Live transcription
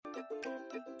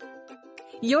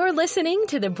You're listening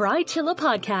to the Bride Chilla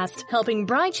podcast, helping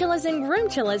bride chillas and groom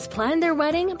chillas plan their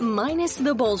wedding minus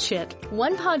the bullshit.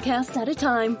 One podcast at a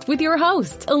time with your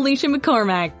host, Alicia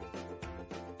McCormack.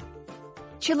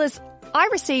 Chillas, I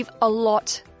receive a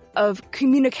lot of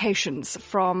communications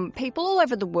from people all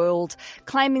over the world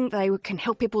claiming they can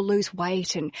help people lose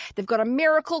weight and they've got a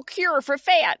miracle cure for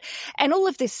fat and all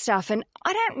of this stuff. And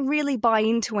I don't really buy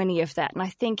into any of that. And I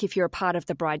think if you're a part of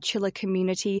the Bride Chilla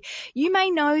community, you may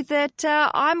know that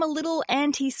I'm a little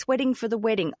anti-sweating for the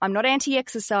wedding. I'm not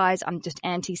anti-exercise. I'm just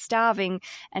anti-starving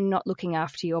and not looking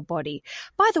after your body.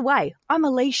 By the way, I'm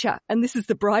Alicia and this is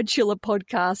the Bride Chilla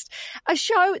podcast, a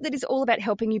show that is all about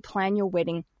helping you plan your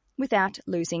wedding without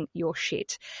losing your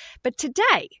shit. But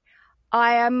today,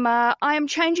 I am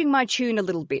changing my tune a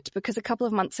little bit because a couple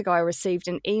of months ago I received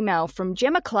an email from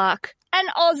Gemma Clark, an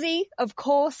Aussie, of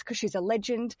course, because she's a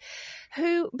legend,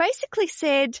 who basically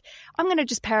said, I'm going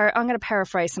to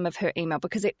paraphrase some of her email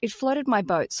because it floated my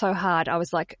boat so hard. I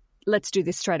was like, let's do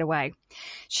this straight away.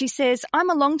 She says, I'm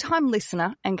a long-time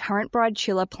listener and current bride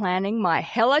chiller planning my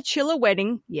hella chiller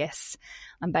wedding. Yes,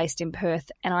 I'm based in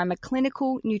Perth and I'm a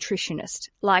clinical nutritionist,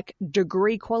 like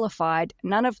degree qualified.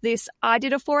 None of this, I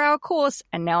did a 4-hour course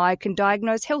and now I can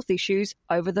diagnose health issues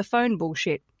over the phone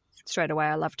bullshit. Straight away,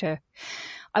 I loved her.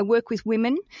 I work with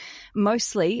women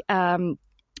mostly,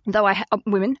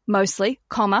 women mostly,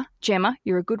 Gemma,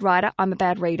 you're a good writer. I'm a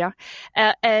bad reader.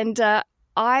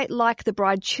 I like the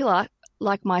Bride Chilla,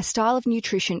 like my style of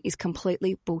nutrition is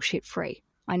completely bullshit free.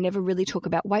 I never really talk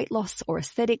about weight loss or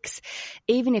aesthetics,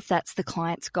 even if that's the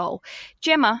client's goal.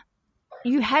 Gemma,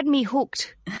 you had me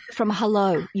hooked from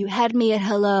hello. You had me at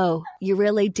hello. You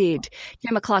really did.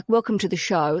 Gemma Clark, welcome to the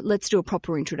show. Let's do a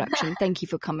proper introduction. Thank you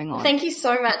for coming on. Thank you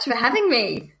so much for having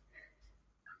me.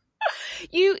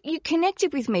 You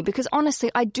connected with me because honestly,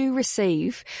 I do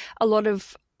receive a lot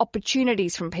of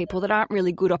opportunities from people that aren't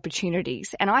really good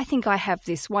opportunities. And I think I have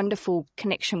this wonderful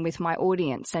connection with my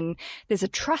audience and there's a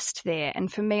trust there.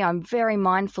 And for me, I'm very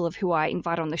mindful of who I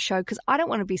invite on the show because I don't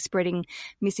want to be spreading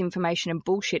misinformation and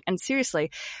bullshit. And seriously,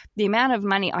 the amount of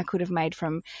money I could have made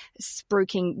from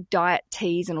spruiking diet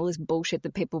teas and all this bullshit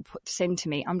that people send to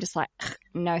me, I'm just like,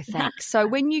 no thanks. So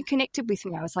when you connected with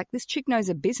me, I was like, this chick knows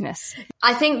her business.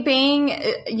 I think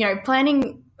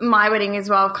planning my wedding as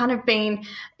well, I've kind of been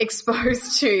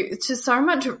exposed to so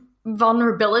much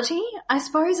vulnerability, I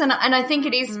suppose. And I think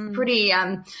it is pretty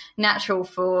natural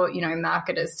for,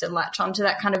 marketers to latch onto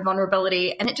that kind of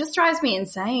vulnerability. And it just drives me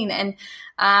insane. And,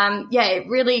 it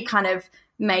really kind of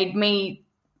made me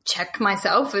check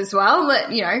myself as well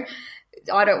that,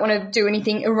 I don't want to do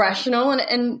anything irrational.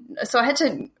 And so I had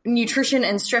to nutrition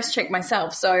and stress check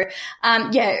myself. So,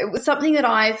 it was something that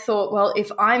I thought, well,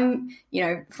 if I'm,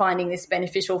 finding this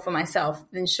beneficial for myself,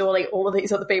 then surely all of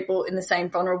these other people in the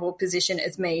same vulnerable position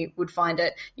as me would find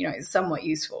it, somewhat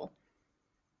useful.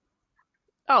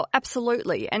 Oh,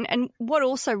 absolutely. And what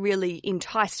also really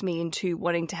enticed me into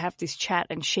wanting to have this chat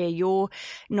and share your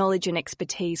knowledge and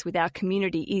expertise with our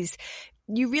community is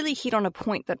you really hit on a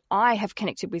point that I have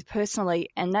connected with personally,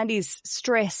 and that is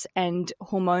stress and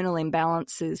hormonal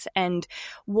imbalances and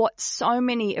what so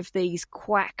many of these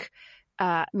quack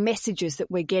messages that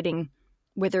we're getting,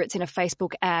 whether it's in a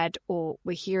Facebook ad or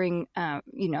we're hearing,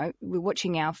 we're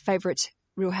watching our favourite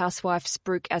Real Housewife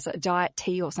spruik as a diet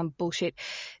tea or some bullshit.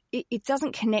 It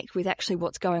doesn't connect with actually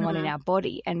what's going on in our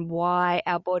body and why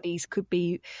our bodies could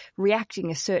be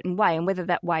reacting a certain way, and whether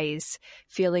that way is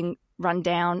feeling run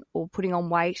down or putting on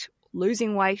weight,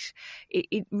 losing weight,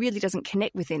 it really doesn't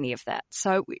connect with any of that.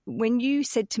 So when you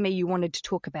said to me you wanted to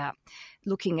talk about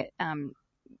looking at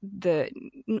the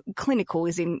clinical,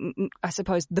 is in, I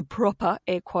suppose, the proper,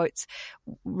 air quotes,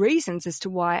 reasons as to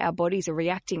why our bodies are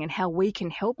reacting and how we can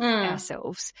help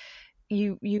ourselves,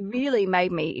 you really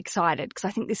made me excited because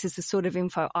I think this is the sort of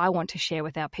info I want to share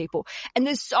with our people. And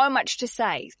there's so much to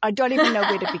say. I don't even know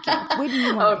where to begin. Where do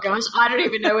you want to begin? Gosh, I don't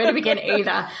even know where to begin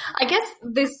either. I guess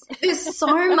there's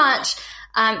so much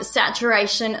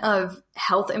saturation of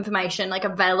health information like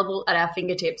available at our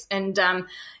fingertips. And,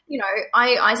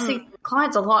 I see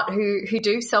clients a lot who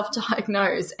do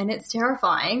self-diagnose, and it's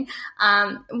terrifying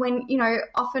when,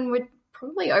 often we're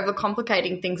probably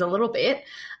overcomplicating things a little bit.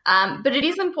 But it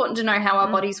is important to know how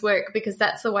our bodies work because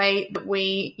that's the way that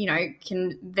we,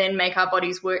 can then make our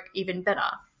bodies work even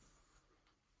better.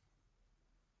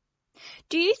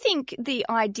 Do you think the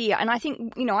idea, and I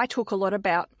think, I talk a lot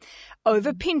about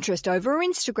over Pinterest, over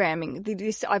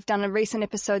Instagramming. I've done a recent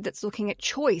episode that's looking at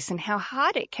choice and how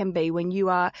hard it can be when you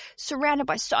are surrounded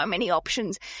by so many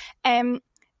options.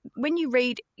 when you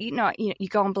read, you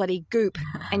go on bloody Goop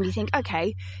and you think,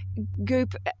 okay,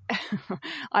 Goop,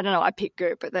 I don't know, I picked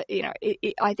Goop, but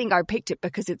I think I picked it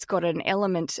because it's got an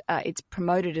element, it's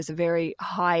promoted as a very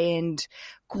high-end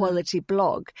quality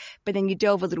blog, but then you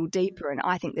delve a little deeper and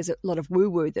I think there's a lot of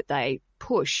woo-woo that they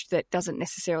push that doesn't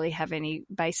necessarily have any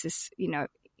basis,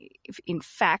 in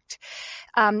fact.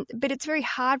 But it's very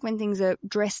hard when things are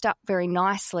dressed up very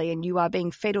nicely and you are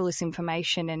being fed all this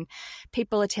information and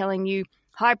people are telling you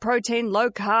high protein, low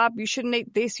carb, you shouldn't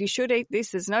eat this, you should eat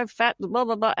this, there's no fat, blah,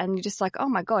 blah, blah. And you're just like, oh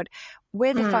my God,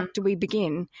 where the fuck do we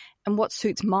begin and what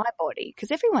suits my body?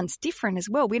 Because everyone's different as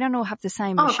well. We don't all have the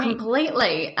same machine. Oh,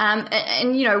 completely.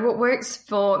 And what works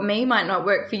for me might not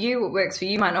work for you. What works for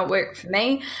you might not work for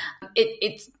me.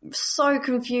 It's so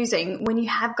confusing when you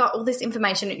have got all this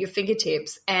information at your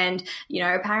fingertips and,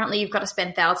 apparently you've got to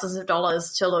spend thousands of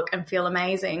dollars to look and feel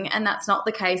amazing. And that's not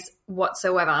the case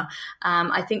whatsoever.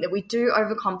 I think that we do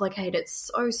overcomplicate it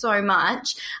so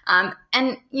much.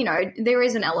 And there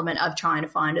is an element of trying to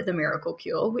find the miracle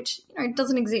cure, which,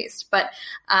 doesn't exist. But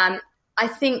I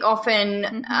think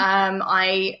often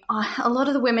a lot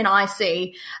of the women I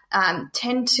see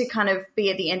tend to kind of be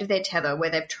at the end of their tether where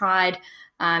they've tried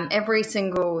every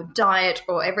single diet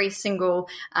or every single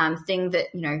thing that,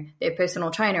 their personal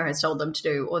trainer has told them to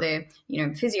do or their,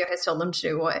 physio has told them to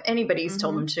do or anybody's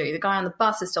told them to do, the guy on the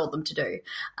bus has told them to do.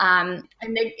 And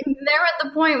they're at the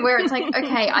point where it's like,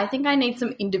 okay, I think I need some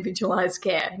individualized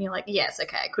care. And you're like, yes,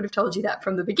 okay, I could have told you that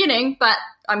from the beginning, but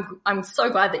I'm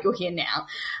so glad that you're here now.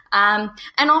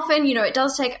 And often, it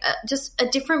does take just a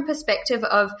different perspective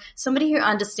of somebody who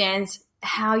understands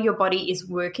how your body is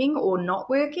working or not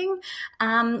working.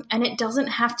 And it doesn't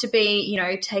have to be,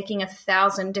 taking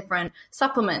 1,000 different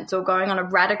supplements or going on a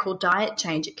radical diet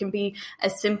change. It can be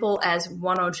as simple as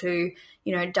 1 or 2,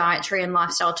 dietary and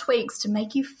lifestyle tweaks to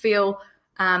make you feel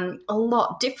a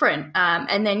lot different.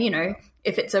 And then,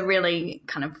 if it's a really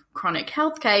kind of chronic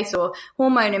health case or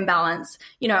hormone imbalance,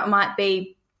 it might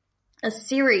be a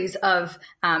series of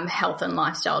health and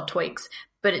lifestyle tweaks,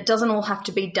 but it doesn't all have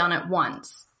to be done at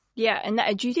once. Yeah, and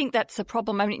do you think that's the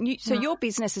problem? I mean, so your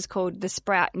business is called The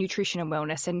Sprout Nutrition and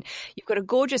Wellness, and you've got a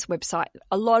gorgeous website,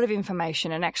 a lot of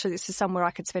information, and actually this is somewhere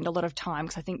I could spend a lot of time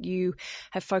because I think you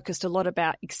have focused a lot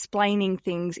about explaining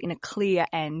things in a clear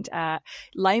and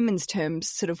layman's terms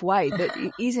sort of way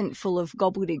that isn't full of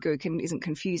gobbledygook and isn't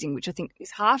confusing, which I think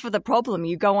is half of the problem.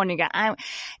 You go on and go,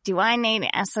 do I need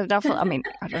acidophilus? I mean,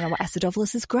 I don't know what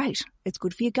acidophilus is great. It's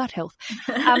good for your gut health.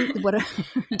 What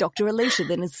Dr. Alicia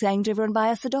then is saying to everyone,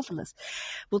 buy acidophilus.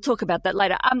 We'll talk about that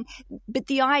later. But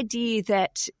the idea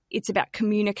that it's about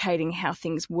communicating how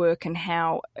things work and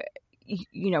how,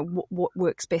 what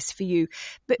works best for you.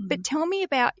 But tell me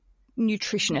about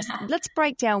nutritionists. Let's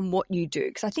break down what you do,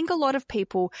 because I think a lot of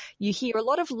people, you hear a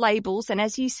lot of labels, and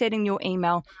as you said in your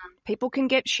email, people can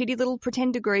get shitty little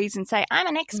pretend degrees and say, I'm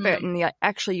an expert, and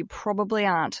actually you probably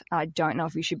aren't. I don't know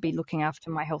if you should be looking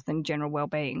after my health and general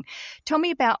well-being. Tell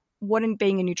me about what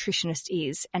being a nutritionist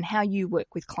is and how you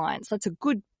work with clients. That's a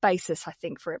good basis, I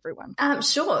think, for everyone.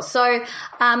 Sure. So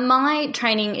my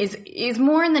training is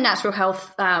more in the natural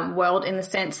health world in the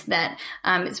sense that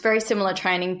it's very similar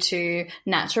training to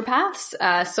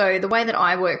naturopaths. So the way that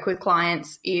I work with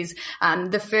clients is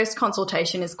the first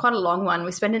consultation is quite a long one.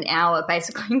 We spend an hour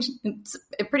basically. It's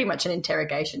pretty much an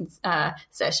interrogation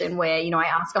session where, I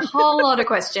ask a whole lot of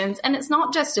questions, and it's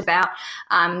not just about,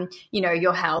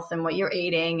 your health and what you're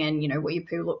eating and, what your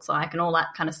poo looks like and all that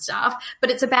kind of stuff, but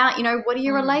it's about, what are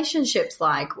your relationships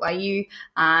like? Are you,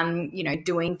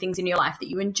 doing things in your life that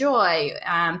you enjoy?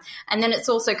 And then it's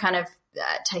also kind of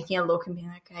taking a look and being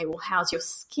like, okay, well, how's your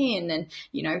skin?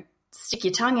 And, stick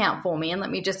your tongue out for me and let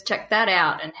me just check that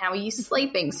out. And how are you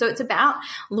sleeping? So it's about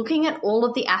looking at all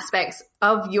of the aspects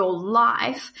of your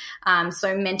life,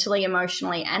 so mentally,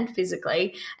 emotionally, and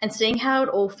physically, and seeing how it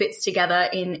all fits together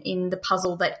in the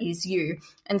puzzle that is you.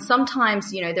 And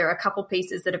sometimes, there are a couple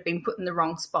pieces that have been put in the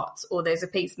wrong spots, or there's a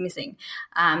piece missing.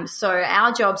 So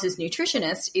our jobs as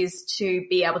nutritionists is to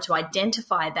be able to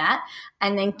identify that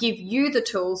and then give you the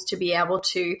tools to be able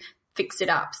to fix it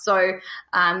up. So,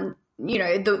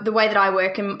 the way that I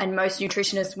work and most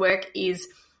nutritionists work is,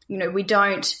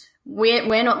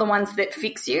 we're not the ones that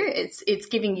fix you. It's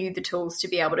giving you the tools to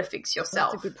be able to fix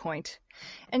yourself. That's a good point.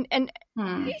 And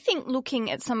do you think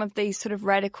looking at some of these sort of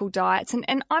radical diets,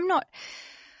 and I'm not,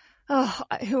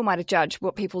 who am I to judge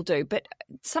what people do, but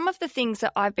some of the things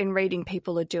that I've been reading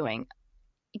people are doing,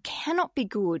 it cannot be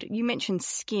good. You mentioned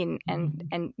skin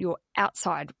and your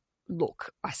outside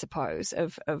look, I suppose,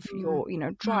 of your,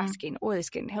 dry skin, oily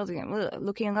skin, healthy skin,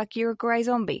 looking like you're a grey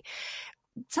zombie.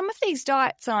 Some of these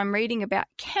diets that I'm reading about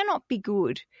cannot be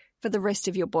good for the rest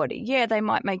of your body. Yeah, they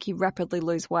might make you rapidly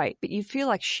lose weight, but you feel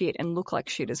like shit and look like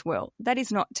shit as well. That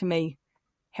is not, to me,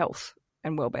 health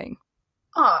and well-being.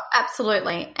 Oh,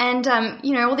 absolutely. And,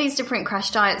 all these different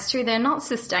crash diets too, they're not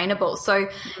sustainable. So,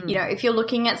 if you're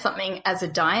looking at something as a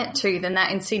diet too, then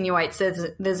that insinuates there's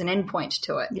an endpoint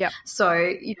to it. Yep.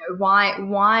 So,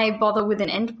 why bother with an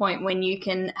endpoint when you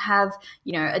can have,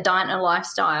 a diet and a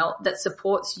lifestyle that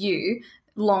supports you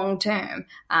long term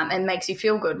and makes you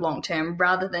feel good long term,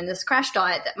 rather than this crash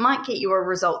diet that might get you a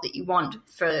result that you want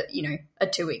for a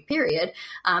 2-week period,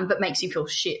 but makes you feel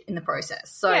shit in the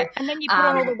process. So and then you put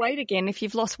on all the weight again. If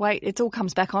you've lost weight, it all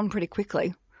comes back on pretty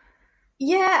quickly.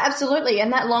 Yeah, absolutely.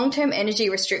 And that long-term energy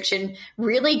restriction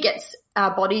really gets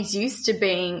our bodies used to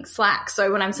being slack.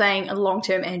 So when I'm saying a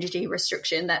long-term energy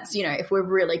restriction, that's, if we're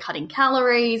really cutting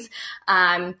calories,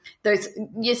 those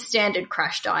your standard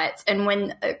crash diets. And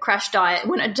when a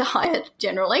diet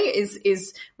generally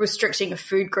is restricting a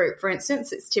food group, for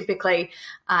instance, it's typically,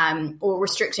 or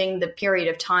restricting the period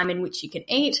of time in which you can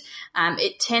eat,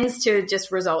 it tends to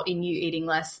just result in you eating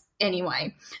less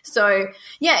anyway. So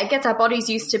it gets our bodies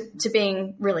used to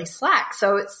being really slack.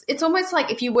 So it's almost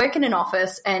like if you work in an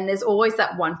office and there's always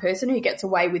that one person who gets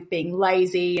away with being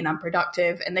lazy and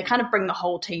unproductive, and they kind of bring the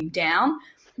whole team down.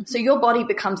 So your body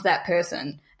becomes that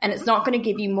person, and it's not going to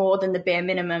give you more than the bare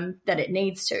minimum that it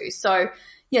needs to. So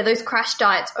those crash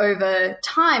diets over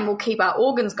time will keep our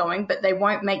organs going, but they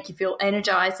won't make you feel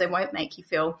energized. They won't make you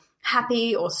feel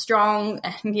happy or strong.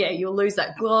 And you'll lose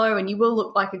that glow, and you will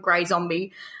look like a grey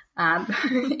zombie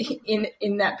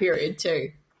in that period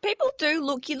too. People do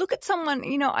look. You look at someone.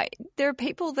 There are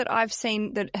people that I've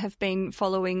seen that have been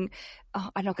following.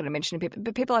 I'm not going to mention people,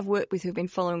 but people I've worked with who've been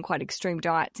following quite extreme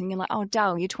diets, and you're like, "Oh,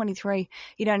 Dale, you're 23.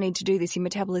 You don't need to do this. Your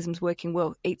metabolism's working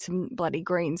well. Eat some bloody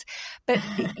greens." But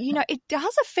it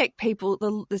does affect people.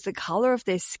 There's the color of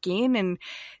their skin and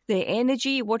their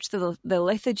energy. You watch the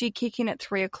lethargy kick in at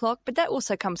 3:00, but that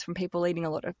also comes from people eating a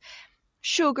lot of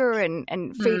sugar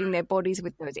and feeding their bodies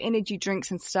with those energy drinks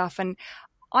and stuff. And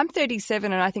I'm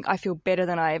 37, and I think I feel better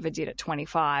than I ever did at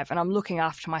 25. And I'm looking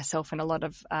after myself in a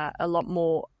lot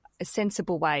more a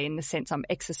sensible way, in the sense I'm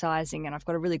exercising and I've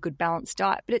got a really good balanced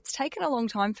diet. But it's taken a long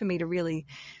time for me to really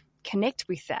connect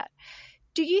with that.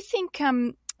 Do you think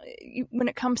when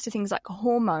it comes to things like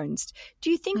hormones, do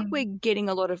you think we're getting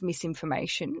a lot of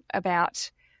misinformation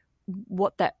about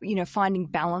what that, finding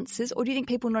balances, or do you think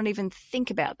people not even think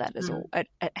about that as all, at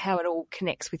how it all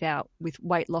connects with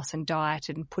weight loss and diet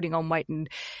and putting on weight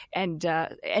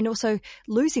and also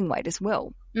losing weight as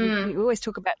well? We always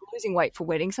talk about losing weight for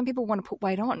weddings. Some people want to put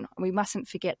weight on, and we mustn't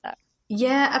forget that.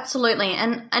 Yeah, absolutely.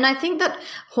 And I think that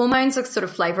hormones are sort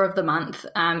of flavor of the month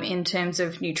in terms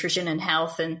of nutrition and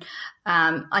health. And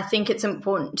I think it's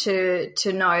important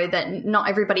to know that not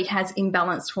everybody has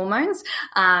imbalanced hormones.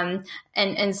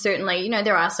 And certainly,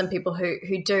 there are some people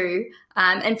who do.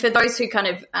 And for those who kind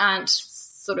of aren't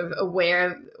sort of aware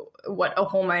of what a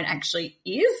hormone actually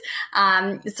is.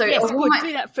 Yes, good.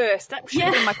 Do that first. That should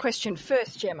have been my question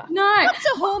first, Gemma. No. What's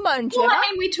a hormone, Gemma? Well,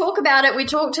 we talk about it. We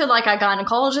talk to our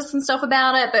gynecologists and stuff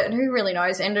about it, but who really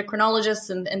knows? Endocrinologists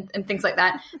and things like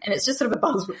that. And it's just sort of a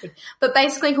buzzword. But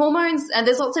basically hormones, and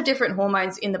there's lots of different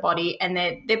hormones in the body, and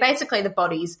they're basically the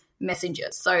body's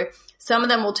messengers. So some of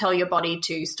them will tell your body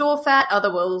to store fat,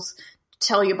 other will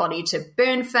tell your body to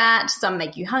burn fat, some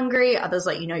make you hungry, others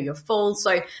let you know you're full.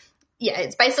 So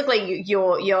it's basically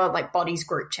your body's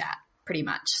group chat pretty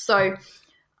much. So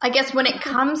I guess when it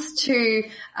comes to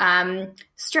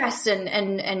stress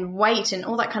and weight and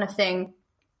all that kind of thing,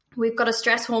 we've got a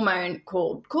stress hormone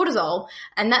called cortisol,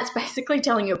 and that's basically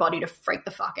telling your body to freak the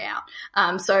fuck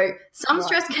out. So some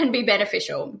stress can be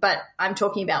beneficial, but I'm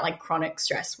talking about chronic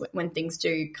stress when things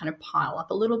do kind of pile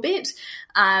up a little bit.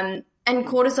 And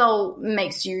cortisol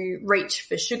makes you reach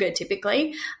for sugar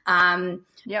typically.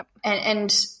 Yep.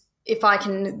 And if I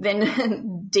can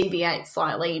then deviate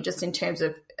slightly just in terms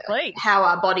of Please. How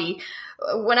our body,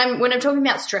 when I'm talking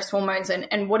about stress hormones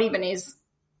and what even is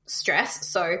stress.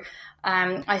 So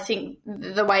I think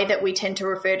the way that we tend to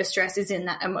refer to stress is in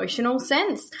that emotional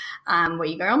sense, where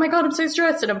you go, oh my God, I'm so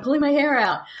stressed and I'm pulling my hair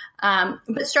out.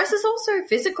 But stress is also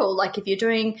physical. Like if you're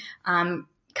doing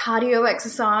cardio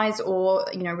exercise or,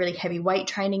 really heavy weight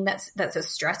training, that's a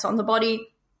stress on the body.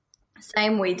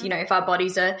 Same with, if our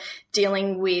bodies are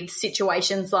dealing with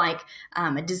situations like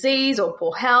a disease or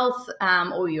poor health,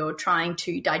 or you're trying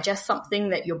to digest something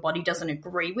that your body doesn't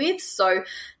agree with. So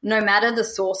no matter the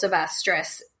source of our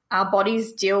stress, our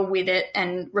bodies deal with it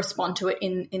and respond to it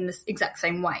in this exact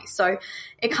same way. So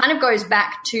it kind of goes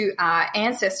back to our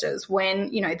ancestors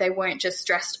when, they weren't just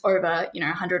stressed over,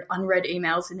 100 unread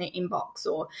emails in their inbox,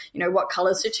 or, what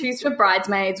colors to choose for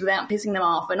bridesmaids without pissing them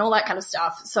off and all that kind of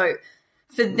stuff. So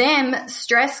for them,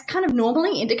 stress kind of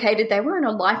normally indicated they were in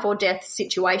a life or death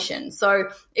situation. So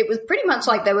it was pretty much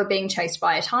like they were being chased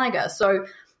by a tiger. So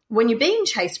when you're being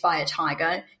chased by a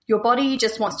tiger, your body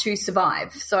just wants to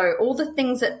survive. So all the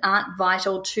things that aren't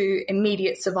vital to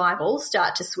immediate survival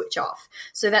start to switch off.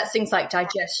 So that's things like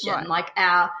digestion, Right. like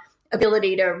our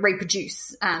ability to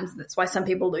reproduce. That's why some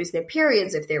people lose their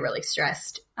periods if they're really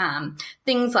stressed.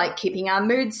 Things like keeping our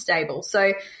mood stable.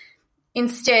 So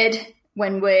instead,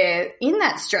 when we're in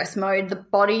that stress mode, the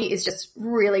body is just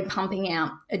really pumping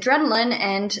out adrenaline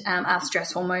and our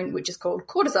stress hormone, which is called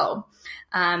cortisol.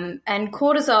 And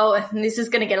cortisol, and this is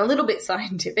going to get a little bit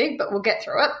scientific, but we'll get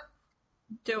through it.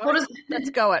 Let's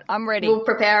go it. I'm ready. We'll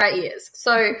prepare our ears.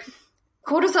 So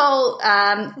cortisol,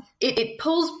 it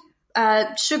pulls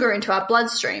sugar into our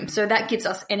bloodstream. So that gives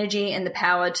us energy and the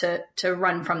power to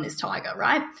run from this tiger,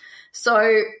 right?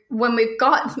 So when we've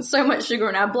got so much sugar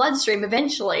in our bloodstream,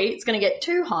 eventually it's going to get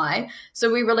too high. So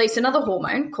we release another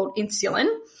hormone called insulin,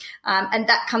 and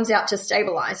that comes out to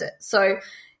stabilize it. So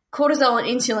cortisol and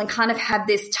insulin kind of have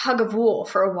this tug of war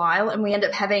for a while, and we end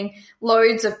up having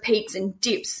loads of peaks and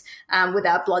dips with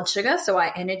our blood sugar, so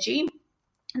our energy.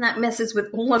 And that messes with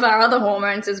all of our other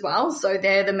hormones as well. So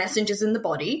they're the messengers in the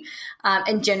body,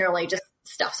 and generally just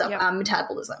stuffs up our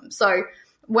metabolism. So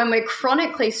when we're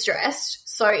chronically stressed,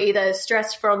 so either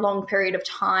stressed for a long period of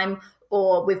time,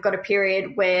 or we've got a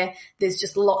period where there's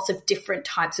just lots of different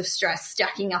types of stress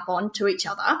stacking up onto each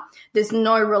other, there's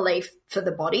no relief for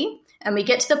the body. And we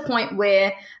get to the point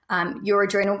where your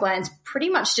adrenal glands pretty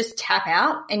much just tap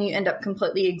out and you end up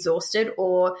completely exhausted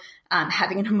or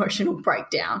having an emotional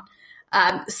breakdown.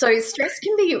 So stress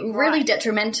can be really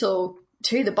detrimental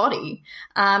to the body,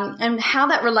 and how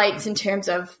that relates in terms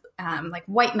of like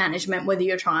weight management, whether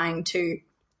you're trying to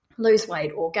lose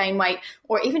weight or gain weight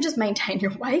or even just maintain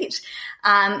your weight.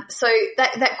 So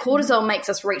that cortisol makes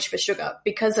us reach for sugar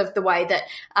because of the way that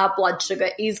our blood sugar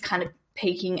is kind of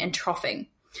peaking and troughing.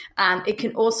 It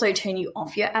can also turn you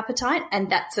off your appetite,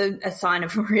 and that's a sign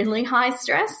of really high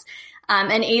stress.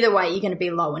 And either way, you're going to be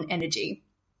low in energy.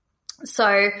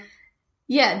 So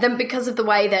yeah, then because of the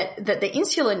way that the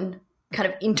insulin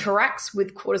kind of interacts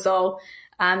with cortisol,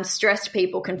 stressed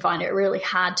people can find it really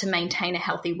hard to maintain a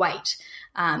healthy weight.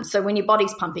 So when your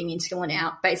body's pumping insulin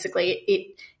out, basically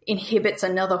it inhibits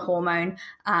another hormone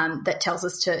that tells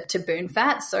us to burn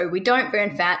fat. So we don't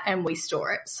burn fat and we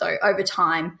store it. So over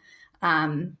time,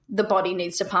 the body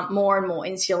needs to pump more and more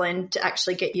insulin to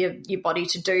actually get your body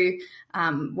to do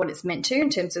what it's meant to in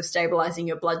terms of stabilizing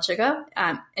your blood sugar.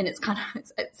 And it's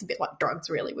it's a bit like drugs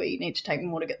really, where you need to take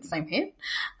more to get the same hit.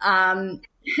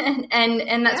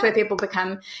 And that's where people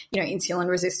become, insulin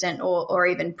resistant or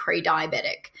even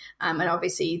pre-diabetic. And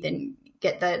obviously then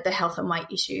get the health and weight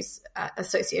issues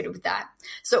associated with that.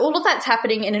 So all of that's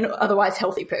happening in an otherwise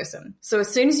healthy person. So as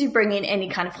soon as you bring in any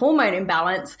kind of hormone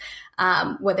imbalance,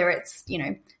 whether it's,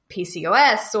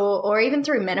 PCOS or even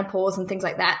through menopause and things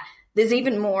like that, there's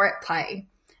even more at play.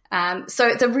 So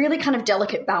it's a really kind of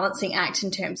delicate balancing act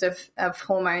in terms of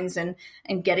hormones and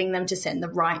getting them to send the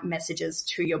right messages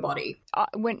to your body.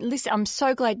 Listen, I'm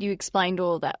so glad you explained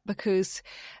all that, because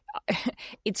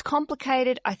it's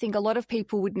complicated. I think a lot of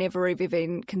people would never have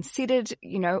even considered,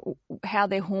 how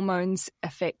their hormones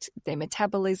affect their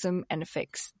metabolism and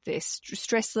affects their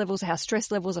stress levels, how stress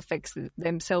levels affects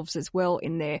themselves as well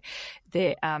in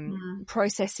their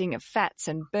processing of fats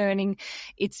and burning.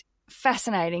 It's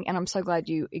fascinating, and I'm so glad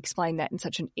you explained that in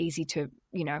such an easy to,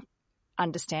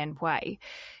 understand way.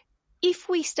 If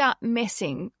we start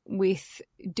messing with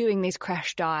doing these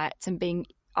crash diets and being,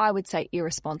 I would say,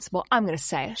 irresponsible, I'm going to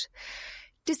say it,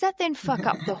 does that then fuck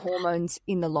up the hormones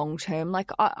in the long term?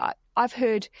 Like I've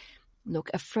heard, look,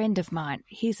 a friend of mine,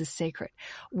 here's a secret,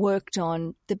 worked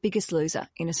on The Biggest Loser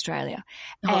in Australia.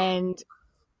 And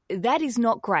that is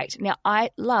not great. Now,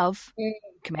 I love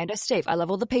Commando Steve. I love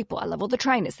all the people. I love all the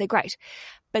trainers. They're great.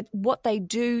 But what they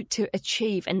do to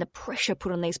achieve and the pressure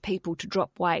put on these people to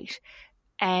drop weight,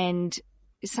 and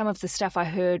some of the stuff I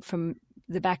heard from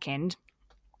the back end,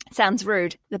 sounds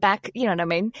rude. The back, you know what I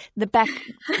mean? The back,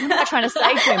 what am I trying to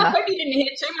say, Gemma? I hope you didn't hear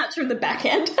too much from the back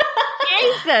end.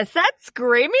 Jesus, that's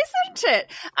grim, isn't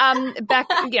it?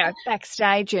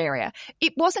 Backstage area.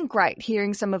 It wasn't great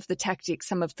hearing some of the tactics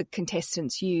some of the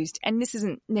contestants used, and this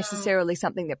isn't necessarily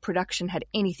something that production had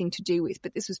anything to do with,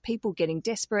 but this was people getting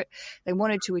desperate. They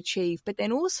wanted to achieve, but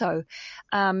then also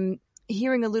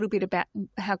hearing a little bit about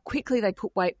how quickly they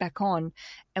put weight back on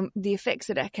and the effects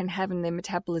that it can have in their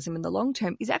metabolism in the long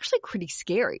term is actually pretty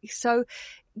scary. So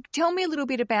tell me a little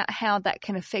bit about how that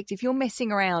can affect, if you're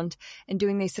messing around and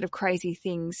doing these sort of crazy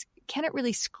things, can it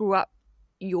really screw up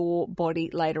your body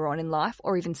later on in life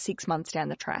or even 6 months down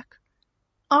the track?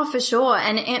 Oh, for sure.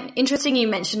 And interesting you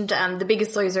mentioned The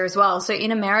Biggest Loser as well. So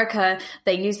in America,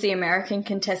 they used the American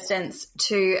contestants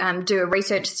to do a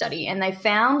research study, and they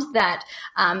found that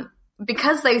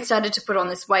because they started to put on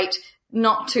this weight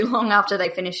not too long after they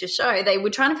finished the show, they were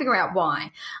trying to figure out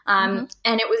why. And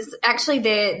it was actually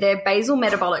their basal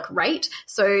metabolic rate.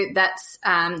 So that's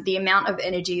the amount of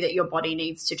energy that your body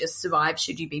needs to just survive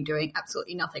should you be doing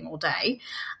absolutely nothing all day,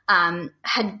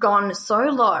 had gone so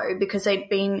low because they'd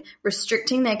been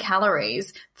restricting their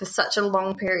calories for such a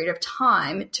long period of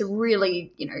time to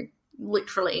really,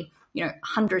 literally,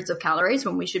 hundreds of calories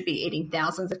when we should be eating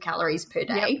thousands of calories per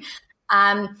day. Yep.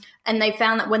 And they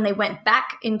found that when they went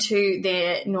back into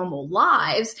their normal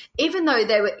lives, even though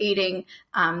they were eating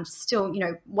still,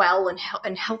 well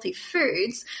and healthy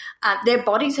foods, their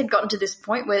bodies had gotten to this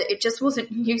point where it just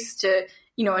wasn't used to,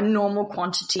 a normal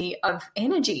quantity of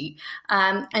energy.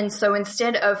 And so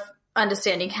instead of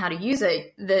understanding how to use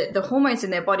it, the hormones in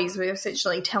their bodies were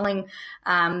essentially telling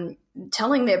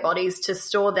their bodies to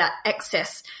store that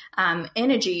excess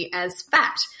energy as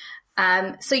fat.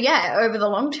 So yeah, over the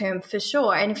long term, for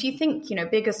sure. And if you think,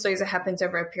 Biggest Loser happens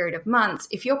over a period of months,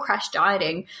 if you're crash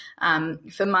dieting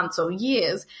for months or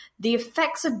years, the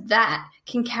effects of that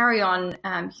can carry on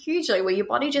hugely, where your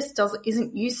body just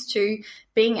isn't used to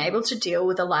being able to deal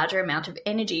with a larger amount of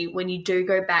energy when you do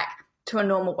go back to a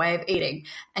normal way of eating.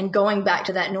 And going back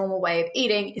to that normal way of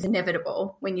eating is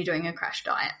inevitable when you're doing a crash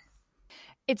diet.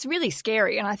 It's really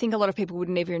scary, and I think a lot of people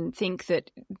wouldn't even think that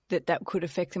could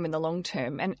affect them in the long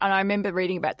term. And I remember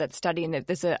reading about that study, and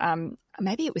there's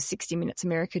maybe it was 60 Minutes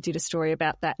America did a story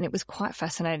about that, and it was quite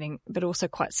fascinating, but also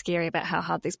quite scary about how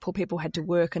hard these poor people had to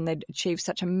work, and they'd achieved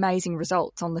such amazing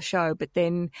results on the show, but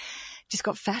then just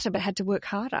got fatter but had to work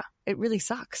harder. It really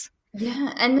sucks.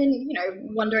 Yeah, and then,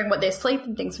 wondering what their sleep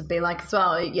and things would be like as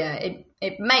well. Yeah,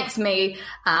 it makes me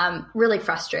really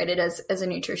frustrated as a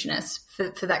nutritionist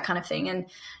for that kind of thing. And,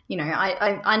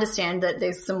 I understand that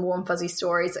there's some warm, fuzzy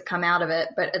stories that come out of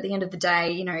it, but at the end of the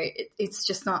day, it's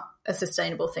just not a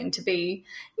sustainable thing to be,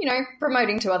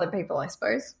 promoting to other people, I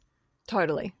suppose.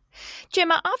 Totally.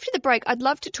 Gemma, after the break, I'd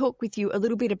love to talk with you a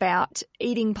little bit about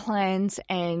eating plans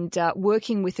and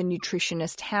working with a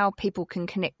nutritionist, how people can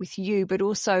connect with you, but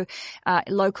also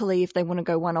locally if they want to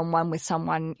go one-on-one with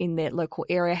someone in their local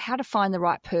area, how to find the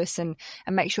right person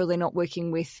and make sure they're not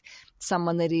working with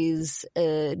someone that is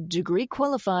degree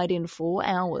qualified in 4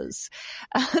 hours.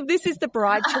 This is the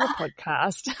Bride Chilla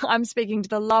podcast. I'm speaking to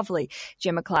the lovely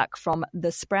Gemma Clark from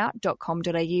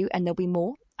thesprout.com.au, and there'll be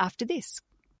more after this.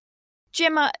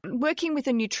 Gemma, working with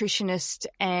a nutritionist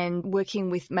and working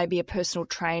with maybe a personal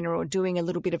trainer or doing a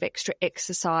little bit of extra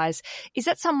exercise, is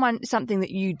that something that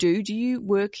you do? Do you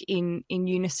work in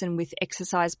unison with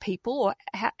exercise people, or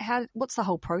what's the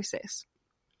whole process?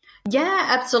 Yeah,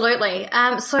 absolutely.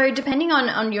 So depending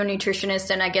on your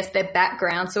nutritionist and I guess their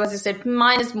background. So as I said,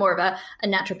 mine is more of a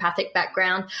naturopathic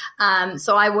background.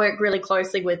 So I work really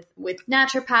closely with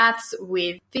naturopaths,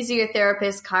 with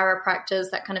physiotherapists,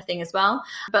 chiropractors, that kind of thing as well.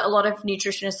 But a lot of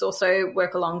nutritionists also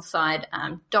work alongside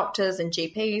doctors and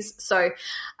GPs. So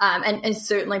and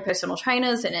certainly personal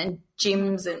trainers and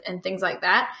gyms and things like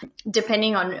that.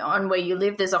 Depending on where you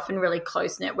live, there's often really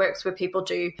close networks where people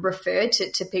do refer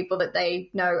to people that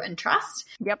they know and trust.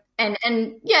 Yep. And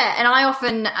I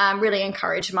often really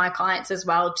encourage my clients as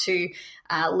well to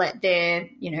let their,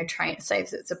 say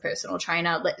if it's a personal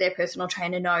trainer, let their personal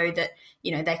trainer know that,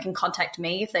 they can contact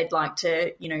me if they'd like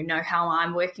to, know how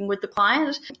I'm working with the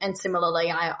client. And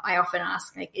similarly, I often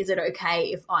ask, is it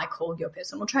okay if I call your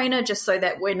personal trainer, just so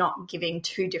that we're not giving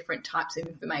 2 different types of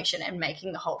information and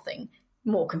making the whole thing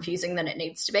more confusing than it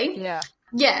needs to be. Yeah.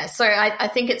 Yeah. So I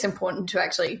think it's important to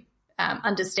actually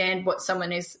understand what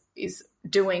someone is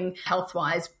doing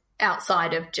health-wise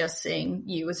outside of just seeing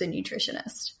you as a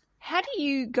nutritionist. How do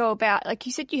you go about, like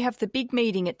you said, you have the big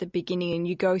meeting at the beginning and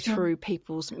you go through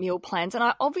people's meal plans.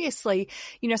 And obviously,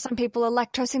 some people are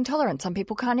lactose intolerant. Some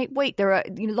people can't eat wheat. There are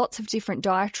lots of different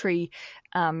dietary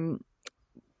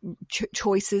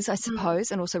choices, I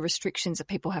suppose, and also restrictions that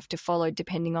people have to follow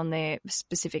depending on their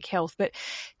specific health. But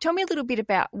tell me a little bit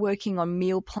about working on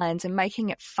meal plans and making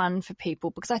it fun for people,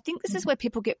 because I think this is where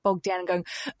people get bogged down and going,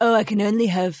 oh, I can only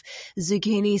have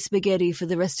zucchini spaghetti for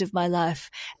the rest of my life.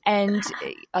 And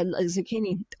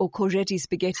zucchini or courgette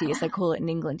spaghetti, as they call it in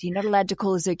England. You're not allowed to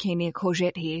call a zucchini a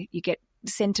courgette here. You get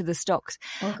sent to the stocks.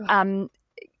 Okay.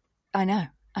 I know,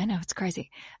 it's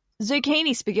crazy.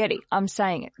 Zucchini spaghetti, I'm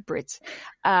saying it, Brits.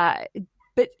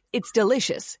 But it's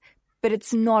delicious, but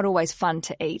it's not always fun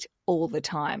to eat all the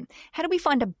time. How do we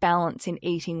find a balance in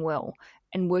eating well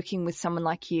and working with someone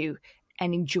like you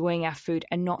and enjoying our food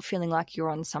and not feeling like you're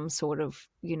on some sort of,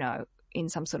 in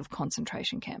some sort of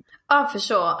concentration camp? Oh, for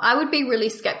sure. I would be really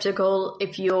skeptical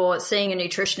if you're seeing a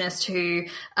nutritionist who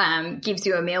gives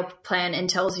you a meal plan and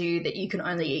tells you that you can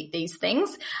only eat these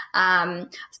things.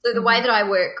 So the way that I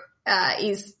work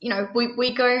is,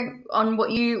 we go on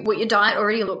what your diet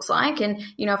already looks like. And,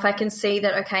 if I can see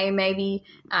that, okay, maybe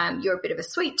you're a bit of a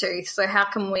sweet tooth. So how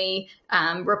can we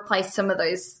replace some of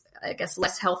those, I guess,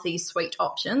 less healthy sweet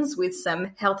options with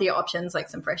some healthier options like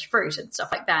some fresh fruit and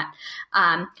stuff like that.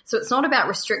 So it's not about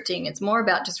restricting. It's more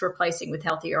about just replacing with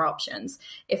healthier options.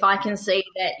 If I can see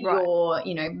that you're,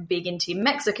 big into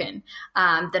Mexican,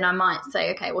 then I might say,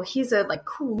 okay, well, here's a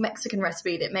cool Mexican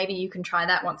recipe that maybe you can try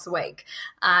that once a week.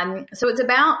 So it's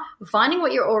about finding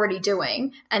what you're already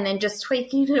doing and then just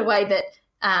tweaking it in a way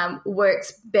that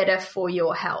works better for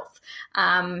your health.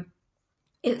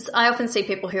 I often see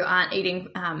people who aren't eating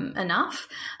enough.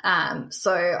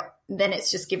 So then it's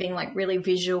just giving really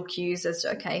visual cues as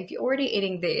to, okay, if you're already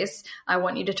eating this, I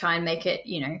want you to try and make it,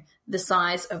 the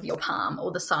size of your palm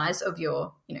or the size of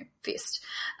your, fist.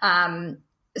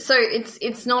 So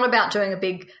it's not about doing a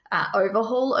big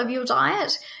overhaul of your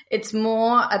diet. It's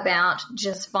more about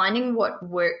just finding what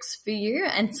works for you.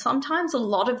 And sometimes a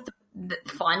lot of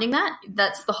finding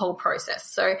that's the whole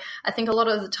process. So I think a lot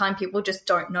of the time people just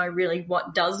don't know really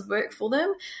what does work for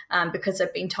them because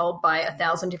they've been told by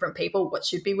 1,000 different people what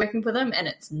should be working for them and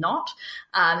it's not.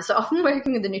 So often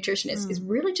working with a nutritionist is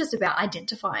really just about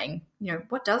identifying,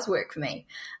 what does work for me.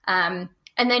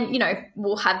 And then,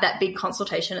 we'll have that big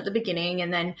consultation at the beginning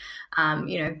and then,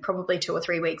 probably 2 or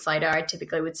 3 weeks later, I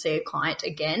typically would see a client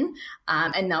again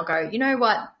and they'll go, you know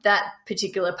what, that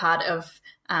particular part of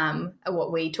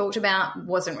what we talked about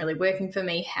wasn't really working for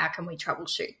me. How can we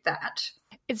troubleshoot that?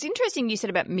 It's interesting you said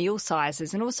about meal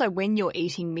sizes and also when you're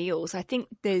eating meals. I think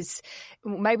there's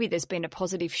been a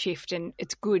positive shift and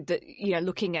it's good that,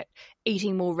 looking at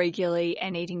eating more regularly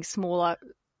and eating smaller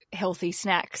healthy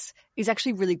snacks is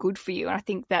actually really good for you. And I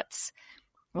think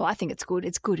I think it's good.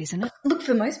 It's good, isn't it? Look,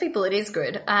 for most people, it is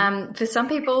good. For some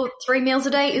people, 3 meals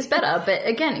a day is better. But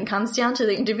again, it comes down to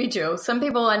the individual. Some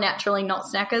people are naturally not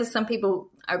snackers. Some people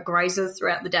are grazers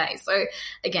throughout the day. So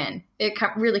again, it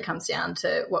really comes down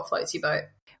to what floats your boat.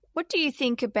 What do you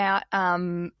think about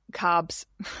carbs?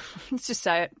 Let's just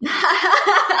say it.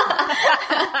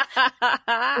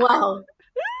 Well,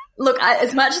 look,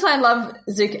 as much as I love I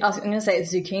was going to say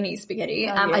zucchini spaghetti,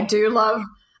 yeah. I do love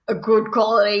a good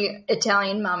quality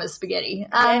Italian mama's spaghetti.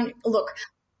 Look,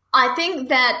 I think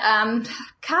that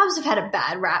carbs have had a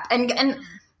bad rap, and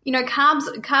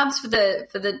carbs for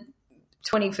the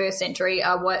 21st century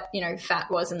are what fat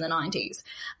was in the 90s.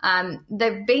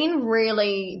 They've been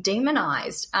really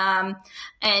demonized, and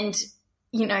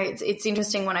it's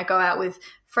interesting when I go out with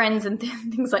friends and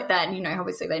things like that, and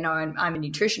obviously they know I'm a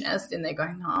nutritionist, and they're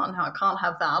going, oh no, I can't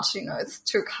have that. It's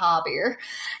too carby.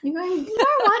 And you're going, you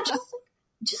know what,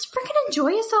 just freaking enjoy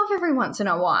yourself every once in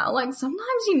a while.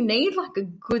 Sometimes you need a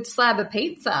good slab of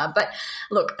pizza. But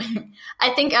look, I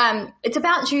think it's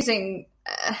about choosing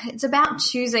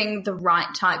the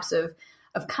right types of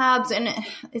carbs, and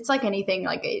it's like anything.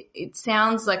 It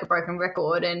sounds like a broken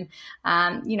record, and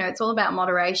it's all about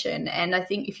moderation. And I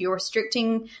think if you're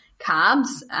restricting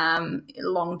carbs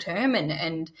long term,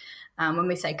 and when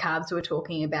we say carbs, we're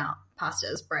talking about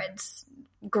pastas, breads,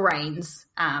 grains.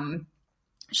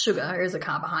 Sugar is a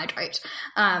carbohydrate.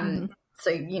 So,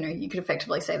 you could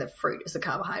effectively say that fruit is a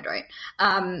carbohydrate.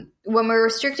 When we're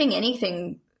restricting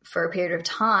anything for a period of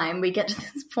time, we get to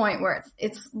this point where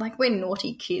it's like we're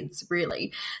naughty kids,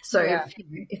 really. So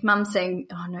if mum's saying,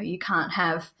 oh no, you can't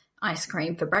have ice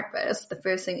cream for breakfast, the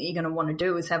first thing that you're going to want to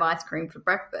do is have ice cream for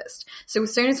breakfast. So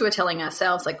as soon as we're telling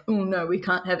ourselves oh no, we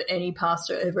can't have any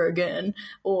pasta ever again,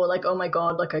 or oh my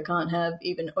God, I can't have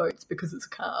even oats because it's a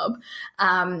carb,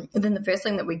 then the first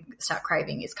thing that we start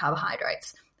craving is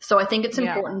carbohydrates. So I think it's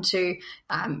important to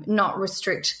not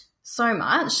restrict so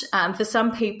much. For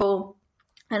some people,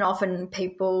 and often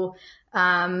people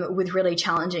with really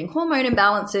challenging hormone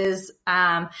imbalances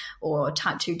or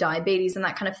type 2 diabetes and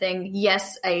that kind of thing,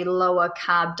 yes, a lower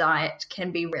carb diet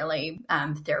can be really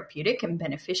therapeutic and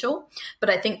beneficial. But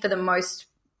I think for the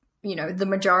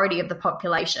majority of the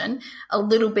population, a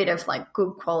little bit of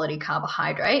good quality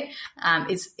carbohydrate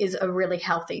is a really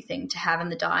healthy thing to have in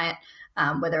the diet,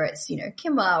 whether it's,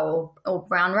 quinoa or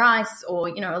brown rice or,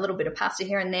 a little bit of pasta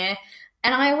here and there.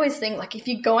 And I always think if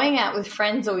you're going out with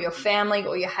friends or your family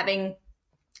or you're having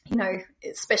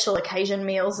special occasion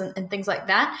meals and things like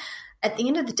that. At the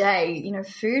end of the day,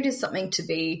 food is something to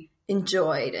be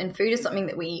enjoyed, and food is something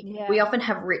that we often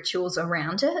have rituals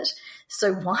around it.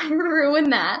 So why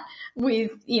ruin that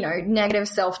with, negative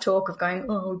self-talk of going,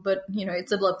 oh, but,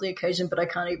 it's a lovely occasion, but I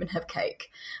can't even have cake.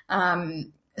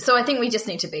 So I think we just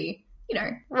need to be,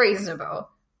 reasonable.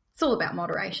 It's all about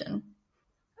moderation.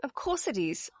 Of course it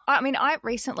is. I mean, I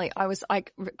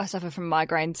suffer from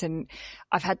migraines, and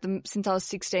I've had them since I was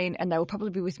 16, and they will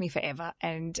probably be with me forever.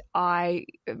 And I'm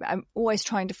always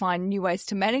trying to find new ways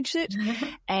to manage it.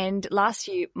 And last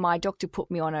year, my doctor put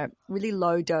me on a really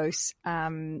low dose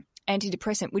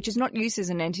antidepressant, which is not used as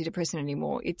an antidepressant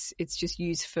anymore. It's just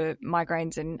used for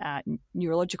migraines and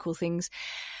neurological things.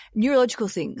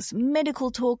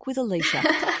 Medical talk with Alicia.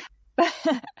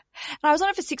 And I was on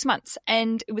it for 6 months,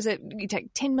 and it was you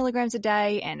take 10 milligrams a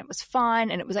day, and it was fine,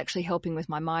 and it was actually helping with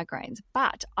my migraines.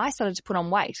 But I started to put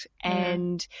on weight,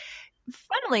 and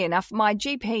funnily enough, my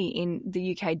GP in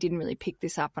the UK didn't really pick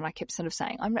this up, and I kept sort of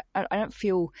saying, I don't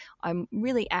feel I'm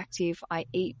really active. I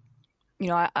eat,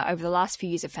 over the last few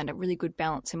years, I've found a really good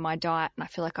balance in my diet, and I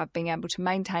feel like I've been able to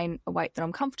maintain a weight that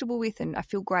I'm comfortable with, and I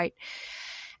feel great.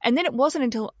 And then it wasn't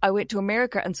until I went to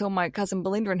America and saw my cousin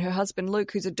Belinda and her husband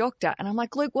Luke, who's a doctor. And I'm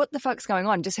like, Luke, what the fuck's going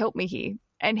on? Just help me here.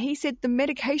 And he said, the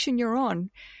medication you're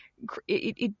on,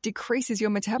 it decreases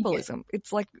your metabolism. Yeah.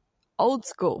 It's like old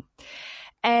school.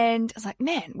 And I was like,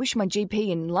 man, wish my GP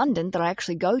in London that I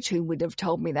actually go to would have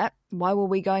told me that. Why were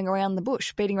we going around the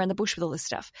bush, beating around the bush with all this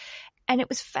stuff? And it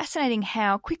was fascinating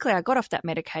how quickly I got off that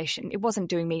medication. It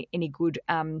wasn't doing me any good.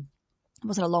 It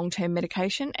wasn't a long-term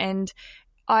medication. And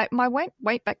my weight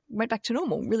went back to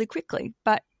normal really quickly.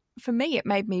 But for me, it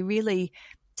made me really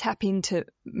tap into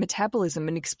metabolism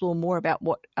and explore more about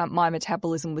what my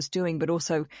metabolism was doing, but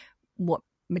also what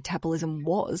metabolism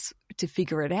was, to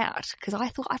figure it out. Because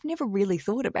I've never really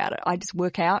thought about it. I just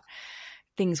work out,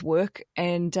 things work.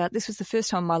 And this was the first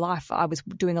time in my life I was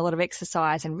doing a lot of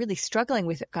exercise and really struggling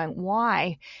with it, going,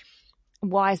 why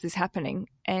is this happening?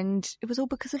 And it was all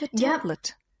because of a tablet.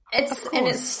 Yep.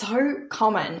 It's so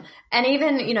common. And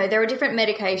even, there are different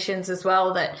medications as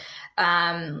well that,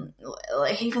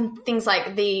 even things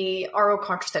like the oral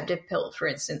contraceptive pill, for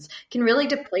instance, can really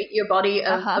deplete your body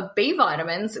of B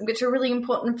vitamins, which are really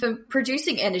important for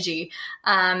producing energy.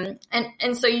 And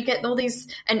so you get all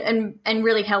these, and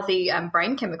really healthy,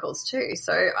 brain chemicals too.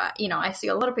 So, I see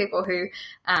a lot of people who,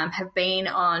 have been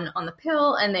on the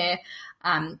pill, and they're,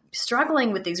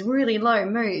 struggling with these really low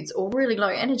moods or really low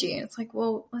energy. And it's like,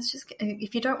 well,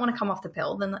 if you don't want to come off the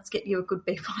pill, then let's get you a good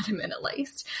B vitamin at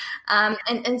least.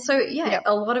 And so,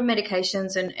 a lot of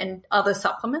medications and other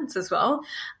supplements as well,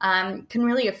 can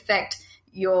really affect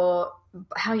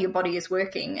how your body is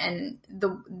working and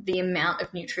the amount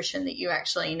of nutrition that you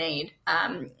actually need.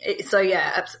 I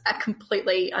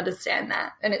completely understand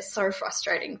that. And it's so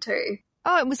frustrating too.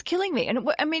 Oh, it was killing me. And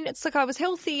it's like I was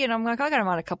healthy and I'm like, I got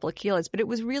on a couple of kilos, but it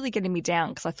was really getting me down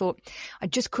because I thought I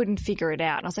just couldn't figure it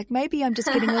out. And I was like, maybe I'm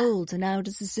just getting old and now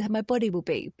this is how my body will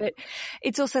be. But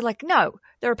it's also like, no,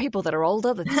 there are people that are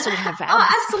older that still have abs. Oh,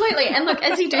 absolutely. And look,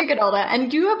 as you do get older,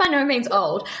 and you are by no means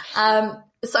old.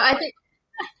 So I think,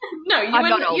 no, you're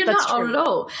not old at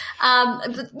all.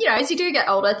 But, as you do get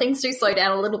older, things do slow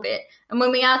down a little bit. And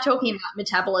when we are talking about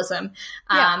metabolism,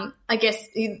 I guess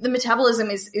the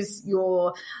metabolism is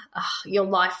your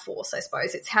life force, I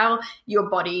suppose. It's how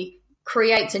your body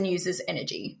creates and uses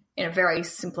energy in a very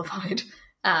simplified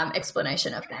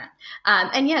explanation of that.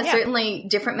 Certainly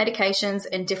different medications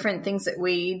and different things that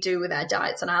we do with our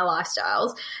diets and our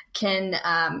lifestyles can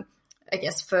I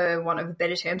guess for want of a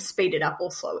better term, speed it up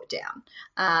or slow it down.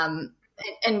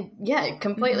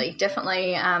 Completely,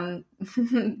 definitely.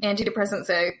 Antidepressants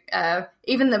are,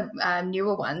 even the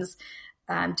newer ones,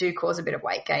 do cause a bit of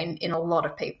weight gain in a lot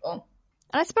of people.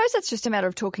 And I suppose that's just a matter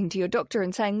of talking to your doctor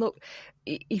and saying, look,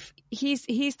 if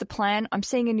here's the plan. I'm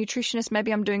seeing a nutritionist.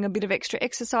 Maybe I'm doing a bit of extra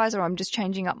exercise, or I'm just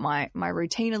changing up my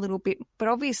routine a little bit. But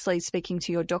obviously speaking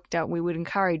to your doctor, we would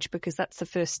encourage, because that's the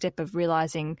first step of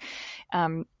realizing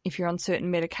if you're on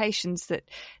certain medications that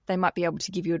they might be able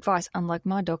to give you advice, unlike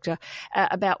my doctor,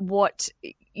 about what,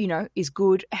 is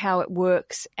good, how it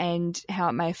works and how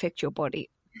it may affect your body.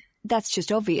 That's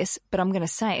just obvious, but I'm going to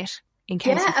say it.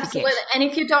 Absolutely. And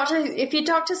if your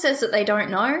doctor says that they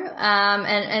don't know,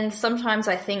 and sometimes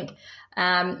I think,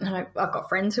 I've got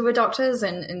friends who are doctors,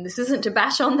 and this isn't to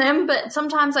bash on them, but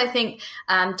sometimes I think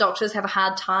doctors have a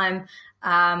hard time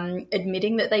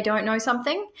admitting that they don't know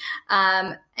something,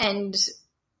 and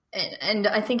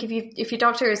I think if your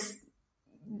doctor is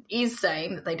is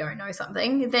saying that they don't know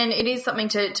something, then it is something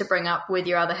to bring up with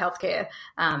your other healthcare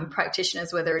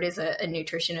practitioners, whether it is a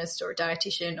nutritionist or a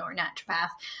dietitian or a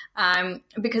naturopath,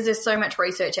 because there's so much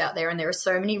research out there and there are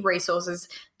so many resources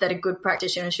that a good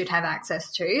practitioner should have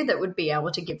access to that would be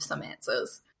able to give some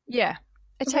answers. Yeah.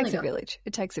 It takes a village.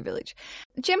 It takes a village.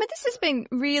 Gemma, this has been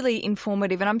really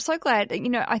informative, and I'm so glad,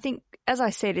 I think, as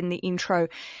I said in the intro,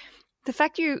 the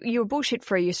fact you're bullshit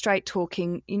free, you're straight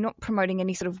talking, you're not promoting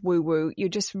any sort of woo-woo, you're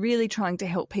just really trying to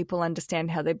help people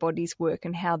understand how their bodies work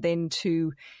and how then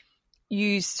to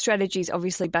use strategies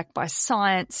obviously backed by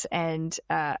science and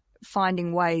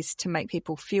finding ways to make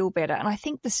people feel better. And I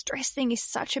think the stress thing is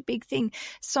such a big thing.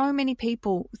 So many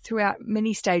people throughout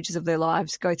many stages of their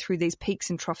lives go through these peaks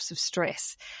and troughs of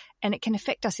stress, and it can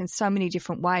affect us in so many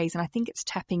different ways. And I think it's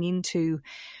tapping into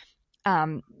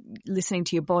listening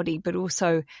to your body, but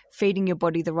also feeding your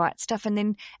body the right stuff and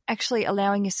then actually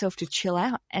allowing yourself to chill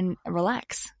out and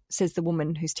relax, says the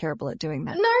woman who's terrible at doing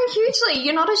that. No, hugely.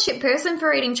 You're not a shit person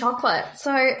for eating chocolate.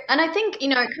 So, and I think,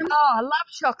 it comes, I love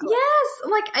chocolate. Yes.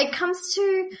 It comes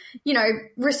to,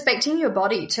 respecting your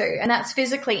body too. And that's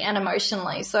physically and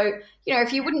emotionally. So,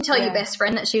 if you wouldn't tell your best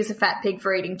friend that she's a fat pig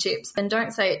for eating chips, then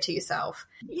don't say it to yourself.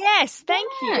 Yes.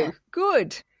 Thank you.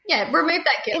 Good. Yeah, remove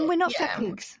that guilt. And we're not fat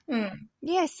pigs.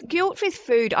 Yes, guilt with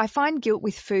food. I find guilt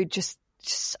with food just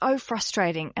so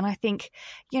frustrating. And I think,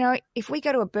 if we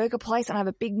go to a burger place and have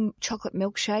a big chocolate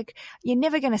milkshake, you're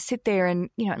never going to sit there and,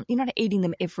 you're not eating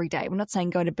them every day. We're not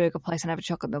saying go to a burger place and have a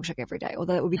chocolate milkshake every day,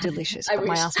 although that would be delicious. But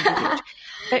my ass would be huge.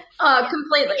 But,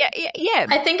 completely. Yeah.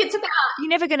 I think it's about... You're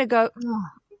never going to go... Oh.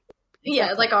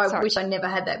 Yeah, I wish I never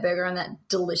had that burger and that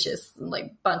delicious,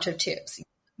 bunch of chips.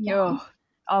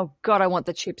 Oh, God, I want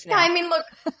the chips now. Yeah, I mean, look,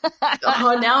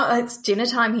 now it's dinner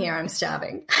time here. I'm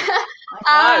starving. So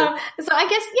I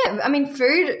guess,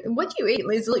 food, what you eat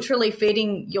is literally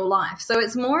feeding your life. So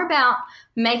it's more about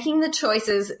making the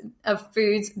choices of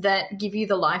foods that give you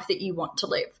the life that you want to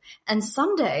live. And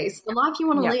some days, the life you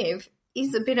want to live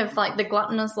is a bit of the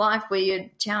gluttonous life where you're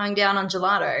chowing down on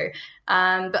gelato.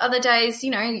 But other days,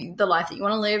 the life that you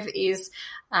want to live is,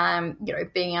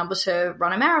 being able to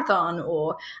run a marathon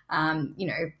or,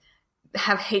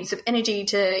 have heaps of energy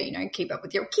to, keep up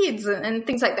with your kids and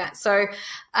things like that. So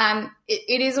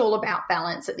it is all about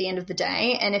balance at the end of the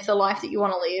day. And if the life that you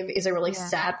want to live is a really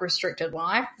sad, restricted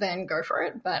life, then go for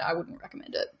it. But I wouldn't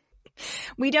recommend it.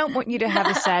 We don't want you to have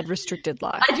a sad, restricted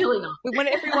life. Ideally not. We want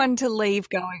everyone to leave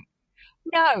going,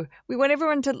 no, we want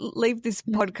everyone to leave this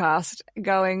podcast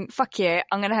going, fuck yeah,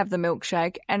 I'm going to have the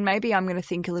milkshake and maybe I'm going to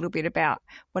think a little bit about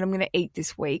what I'm going to eat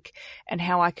this week and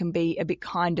how I can be a bit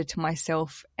kinder to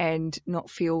myself and not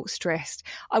feel stressed.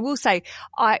 I will say,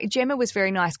 Gemma was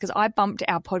very nice because I bumped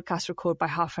our podcast record by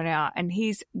half an hour and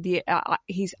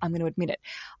I'm going to admit it,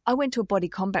 I went to a body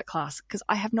combat class because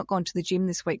I have not gone to the gym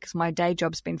this week because my day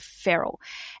job's been feral.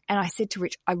 And I said to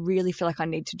Rich, I really feel like I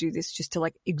need to do this just to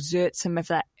exert some of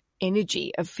that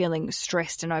energy of feeling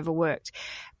stressed and overworked.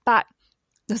 But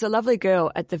there's a lovely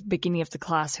girl at the beginning of the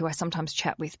class who I sometimes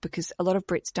chat with because a lot of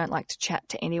Brits don't like to chat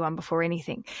to anyone before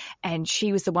anything. And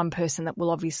she was the one person that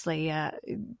will obviously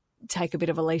take a bit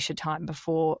of a leisure time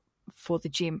before the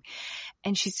gym.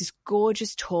 And she's this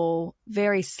gorgeous, tall,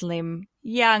 very slim,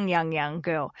 young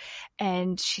girl.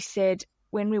 And she said,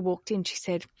 when we walked in, she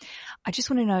said, I just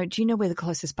want to know, do you know where the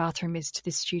closest bathroom is to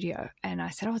this studio? And I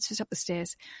said, it's just up the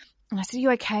stairs. And I said, are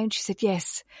you okay? And she said,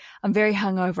 yes, I'm very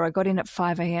hungover. I got in at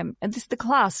 5 a.m. And the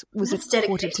class was at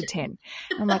 9:45. And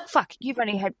I'm like, fuck, you've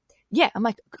only had, I'm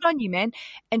like, good on you, man.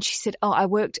 And she said, I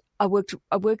worked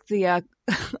the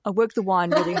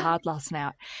wine really hard last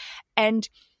night. And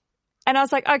I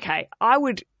was like, okay, I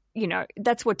would,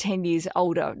 that's what 10 years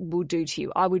older will do to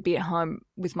you. I would be at home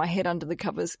with my head under the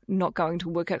covers, not going to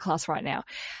workout class right now.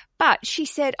 But she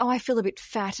said, I feel a bit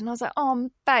fat. And I was like,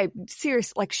 babe,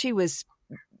 serious. She was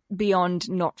beyond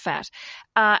not fat.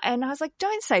 And I was like,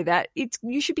 don't say that.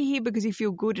 You should be here because you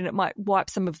feel good and it might wipe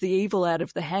some of the evil out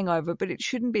of the hangover, but it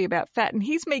shouldn't be about fat. And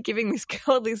here's me giving this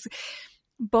girl this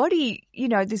body,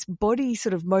 this body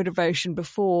sort of motivation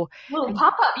before. Little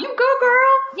pop up, you go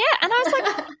girl. Yeah. And I was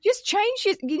like, just change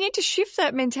it. You need to shift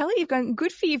that mentality of going,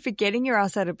 good for you for getting your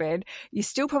ass out of bed. You're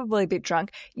still probably a bit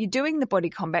drunk. You're doing the body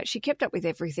combat. She kept up with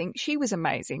everything. She was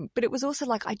amazing. But it was also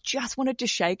I just wanted to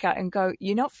shake her and go,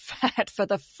 you're not fat for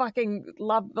the fucking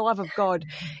love of God.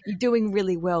 You're doing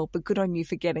really well, but good on you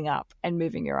for getting up and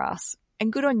moving your ass.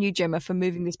 And good on you, Gemma, for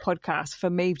moving this podcast for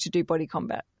me to do body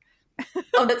combat.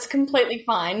 Oh, that's completely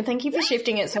fine. Thank you for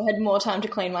shifting it so I had more time to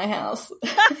clean my house.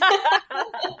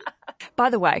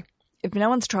 By the way, if no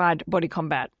one's tried body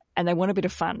combat and they want a bit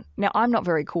of fun, now I'm not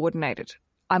very coordinated.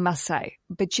 I must say.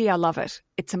 But gee, I love it.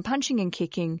 It's some punching and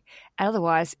kicking. And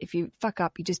otherwise, if you fuck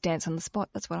up, you just dance on the spot.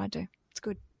 That's what I do. It's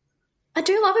good. I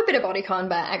do love a bit of body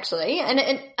combat, actually. And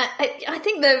I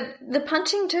think the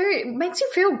punching too, it makes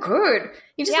you feel good.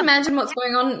 You just imagine what's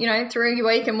going on, through your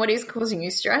week and what is causing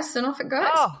you stress, and off it goes.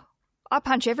 Oh, I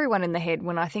punch everyone in the head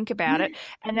when I think about it.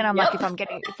 And then I'm like,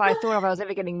 if I thought I was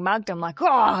ever getting mugged, I'm like,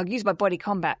 I'll use my body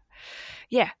combat.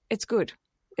 Yeah, it's good.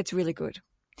 It's really good.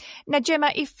 Now,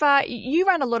 Gemma, if you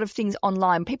run a lot of things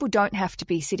online, people don't have to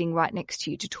be sitting right next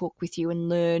to you to talk with you and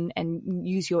learn and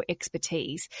use your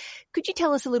expertise. Could you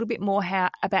tell us a little bit more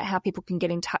about how people can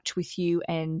get in touch with you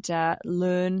and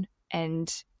learn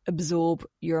and absorb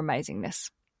your amazingness?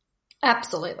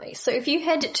 Absolutely. So if you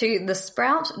head to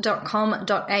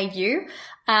thesprout.com.au,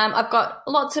 I've got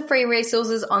lots of free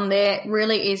resources on there,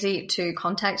 really easy to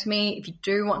contact me. If you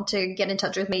do want to get in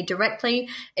touch with me directly,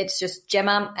 it's just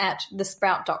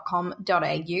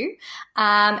gemma@thesprout.com.au.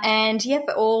 And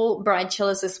for all bride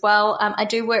chillers as well, I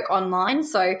do work online.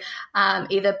 So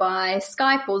either by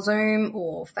Skype or Zoom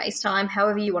or FaceTime,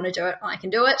 however you want to do it, I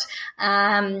can do it.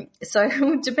 So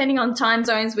depending on time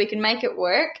zones, we can make it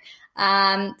work.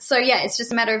 It's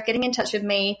just a matter of getting in touch with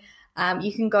me.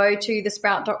 You can go to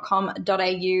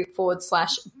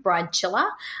thesprout.com.au/bridechiller.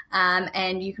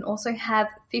 And you can also have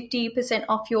 50%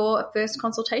 off your first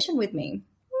consultation with me.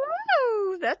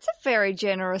 Woo, that's a very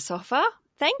generous offer.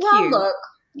 Thank you. Well, look,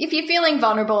 if you're feeling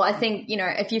vulnerable, I think,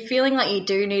 if you're feeling like you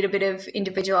do need a bit of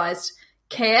individualized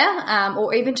care,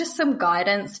 or even just some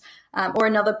guidance, or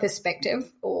another perspective,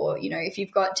 or, if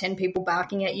you've got 10 people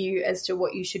barking at you as to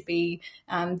what you should be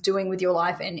doing with your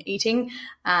life and eating,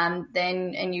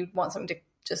 and you want something to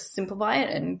just simplify it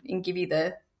and give you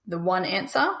the one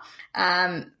answer,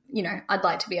 I'd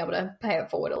like to be able to pay it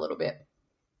forward a little bit.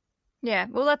 Yeah,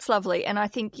 well, that's lovely. And I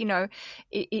think,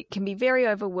 it can be very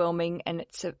overwhelming, and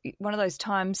it's one of those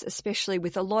times, especially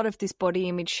with a lot of this body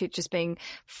image shit just being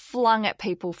flung at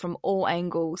people from all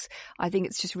angles. I think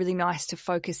it's just really nice to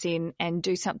focus in and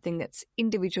do something that's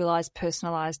individualized,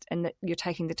 personalized, and that you're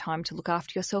taking the time to look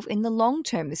after yourself in the long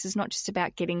term. This is not just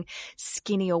about getting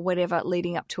skinny or whatever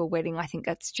leading up to a wedding. I think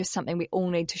that's just something we all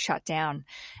need to shut down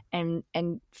and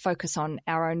focus on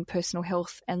our own personal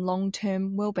health and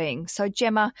long-term well-being. So,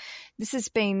 Gemma, this has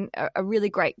been a really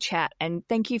great chat, and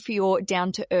thank you for your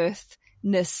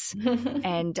down-to-earthness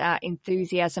and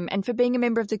enthusiasm, and for being a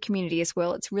member of the community as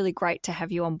well. It's really great to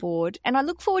have you on board, and I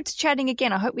look forward to chatting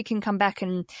again. I hope we can come back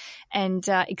and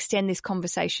extend this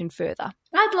conversation further.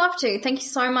 I'd love to. Thank you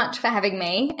so much for having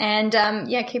me, and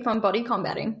keep on body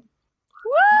combating.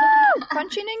 Woo!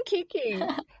 Punching and kicking.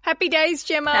 Happy days,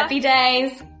 Gemma. Happy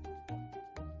days.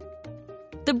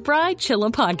 The Bride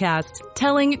Chilla Podcast,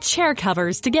 telling chair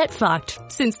covers to get fucked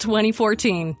since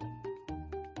 2014.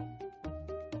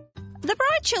 The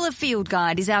Bride Chilla Field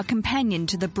Guide is our companion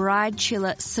to the Bride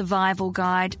Chilla Survival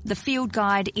Guide. The Field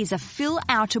Guide is a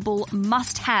fill-outable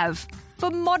must-have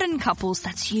for modern couples,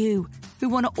 that's you, who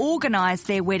want to organise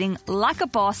their wedding like a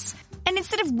boss, and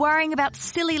instead of worrying about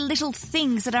silly little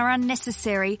things that are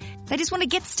unnecessary, they just want to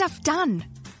get stuff done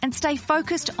and stay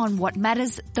focused on what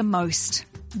matters the most.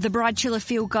 The Bride Chilla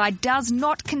Field Guide does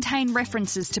not contain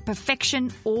references to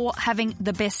perfection or having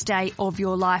the best day of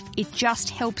your life. It just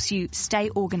helps you stay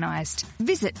organised.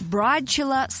 Visit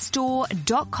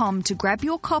bridechillerstore.com to grab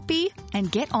your copy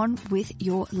and get on with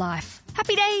your life.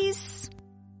 Happy days!